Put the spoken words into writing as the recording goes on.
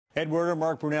Ed Werder,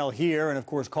 Mark Brunell here, and of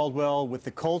course Caldwell with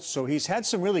the Colts. So he's had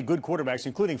some really good quarterbacks,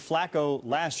 including Flacco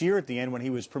last year at the end when he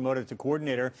was promoted to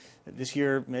coordinator. This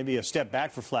year, maybe a step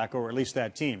back for Flacco, or at least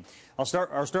that team. I'll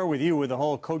start with you with the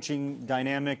whole coaching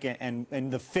dynamic and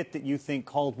the fit that you think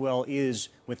Caldwell is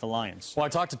with the Lions. Well, I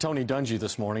talked to Tony Dungy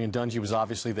this morning, and Dungy was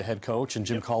obviously the head coach, and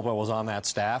Jim Caldwell was on that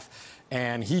staff.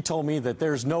 And he told me that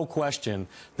there's no question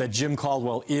that Jim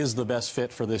Caldwell is the best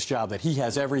fit for this job, that he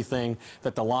has everything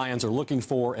that the Lions are looking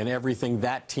for and everything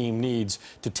that team needs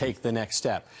to take the next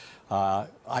step.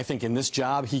 I think in this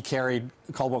job,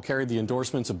 Caldwell carried the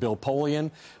endorsements of Bill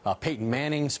Polian, Peyton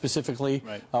Manning specifically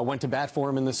went to bat for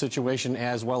him in this situation,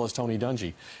 as well as Tony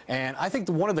Dungy. And I think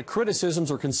one of the criticisms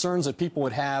or concerns that people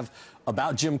would have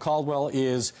about Jim Caldwell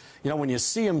is, you know, when you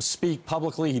see him speak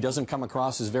publicly, he doesn't come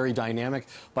across as very dynamic,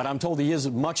 but I'm told he is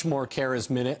much more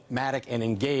charismatic and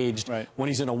engaged when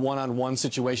he's in a one-on-one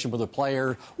situation with a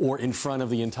player or in front of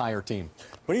the entire team.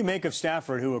 What do you make of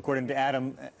Stafford, who, according to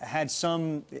Adam, had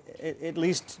some, at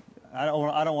least, I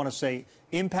don't want to say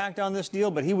impact on this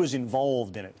deal, but he was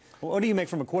involved in it? What do you make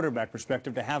from a quarterback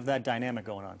perspective to have that dynamic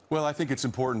going on? Well, I think it's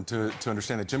important to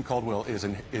understand that Jim Caldwell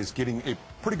is getting a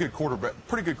pretty good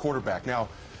quarterback. Now,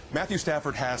 Matthew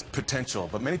Stafford has potential,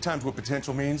 but many times what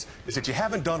potential means is that you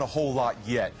haven't done a whole lot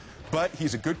yet. But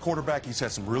he's a good quarterback. He's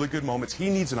had some really good moments. He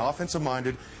needs an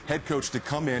offensive-minded head coach to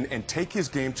come in and take his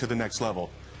game to the next level.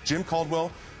 Jim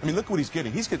Caldwell, I mean, look what he's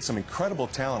getting. He's getting some incredible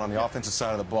talent on the offensive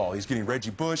side of the ball. He's getting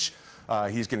Reggie Bush.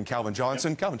 He's getting Calvin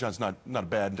Johnson. Calvin Johnson's not a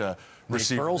bad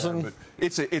receiver. But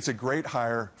it's a great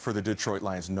hire for the Detroit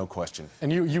Lions, no question.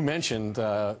 And you mentioned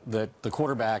that the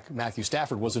quarterback, Matthew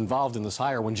Stafford, was involved in this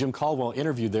hire. When Jim Caldwell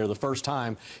interviewed there the first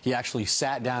time, he actually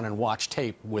sat down and watched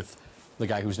tape with the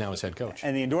guy who's now his head coach.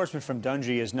 And the endorsement from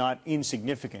Dungy is not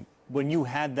insignificant. When you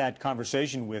had that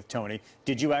conversation with Tony,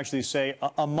 did you actually say,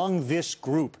 among this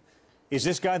group, is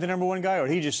this guy the #1 guy? Or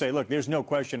did he just say, look, there's no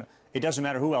question, it doesn't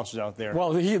matter who else is out there?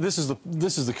 Well, this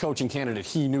is the coaching candidate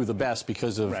he knew the best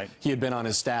because of he had been on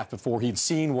his staff before. He'd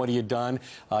seen what he had done.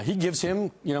 He gives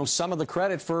him, you know, some of the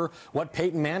credit for what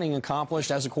Peyton Manning accomplished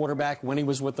as a quarterback when he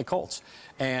was with the Colts.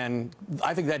 And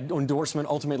I think that endorsement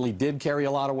ultimately did carry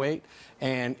a lot of weight.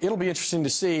 And it'll be interesting to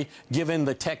see, given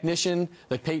the technician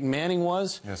that Peyton Manning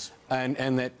was,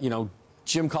 and that, you know,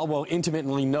 Jim Caldwell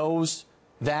intimately knows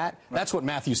that. That's what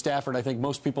Matthew Stafford, I think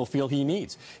most people feel he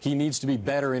needs. He needs to be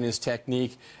better in his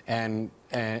technique and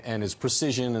his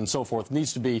precision and so forth.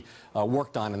 Needs to be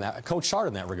worked on in that, coached hard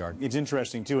in that regard. It's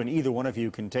interesting, too, and either one of you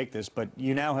can take this, but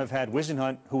you now have had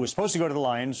Whisenhunt, who was supposed to go to the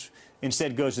Lions,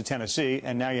 instead goes to Tennessee,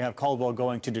 and now you have Caldwell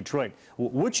going to Detroit.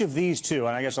 Which of these two,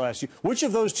 and I guess I'll ask you, which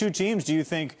of those two teams do you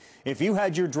think, if you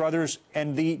had your druthers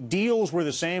and the deals were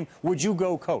the same, would you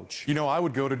go coach? You know, I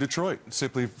would go to Detroit,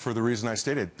 simply for the reason I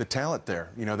stated, the talent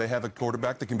there. You know, they have a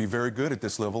quarterback that can be very good at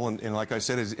this level, and like I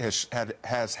said,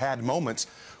 has had moments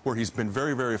where he's been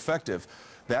very, very effective.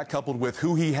 That coupled with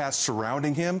who he has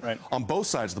surrounding him on both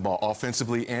sides of the ball,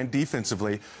 offensively and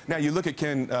defensively. Now, you look at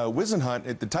Ken Whisenhunt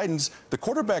at the Titans, the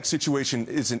quarterback situation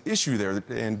is an issue there,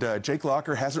 and Jake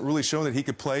Locker hasn't really shown that he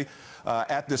could play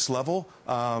at this level.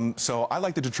 So I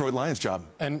like the Detroit Lions job.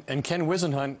 And Ken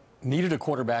Whisenhunt needed a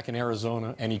quarterback in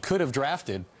Arizona, and he could have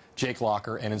drafted Jake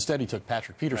Locker, and instead he took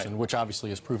Patrick Peterson, which obviously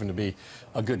has proven to be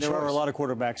a good choice. There are a lot of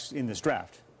quarterbacks in this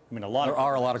draft. I mean, there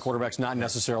are a lot of quarterbacks, not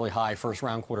necessarily high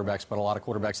first-round quarterbacks, but a lot of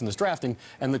quarterbacks in this drafting.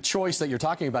 And the choice that you're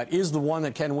talking about is the one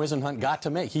that Ken Whisenhunt got to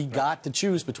make. He got to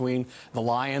choose between the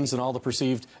Lions and all the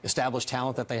perceived established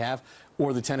talent that they have,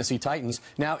 or the Tennessee Titans.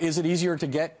 Now, is it easier to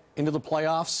get into the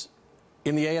playoffs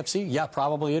in the AFC? Yeah,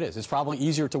 probably it is. It's probably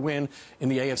easier to win in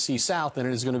the AFC South than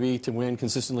it is going to be to win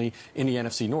consistently in the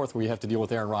NFC North, where you have to deal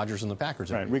with Aaron Rodgers and the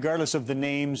Packers. Regardless of the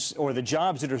names or the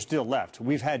jobs that are still left.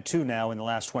 We've had two now in the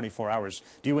last 24 hours.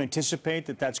 Do you anticipate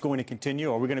that that's going to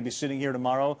continue? Are we going to be sitting here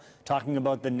tomorrow talking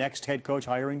about the next head coach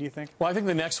hiring, do you think? Well, I think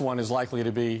the next one is likely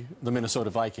to be the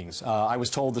Minnesota Vikings. I was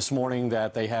told this morning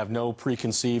that they have no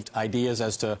preconceived ideas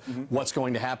as to what's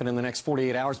going to happen in the next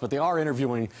 48 hours, but they are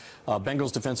interviewing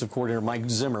Bengals defensive coordinator Mike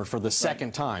Zimmer for the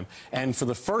second time. And for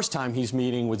the first time, he's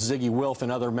meeting with Ziggy Wilf and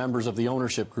other members of the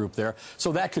ownership group there.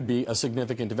 So that could be a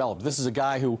significant development. This is a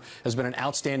guy who has been an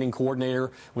outstanding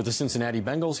coordinator with the Cincinnati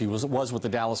Bengals. He was with the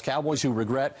Dallas Cowboys, who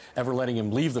regret ever letting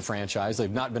him leave the franchise.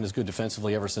 They've not been as good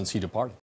defensively ever since he departed.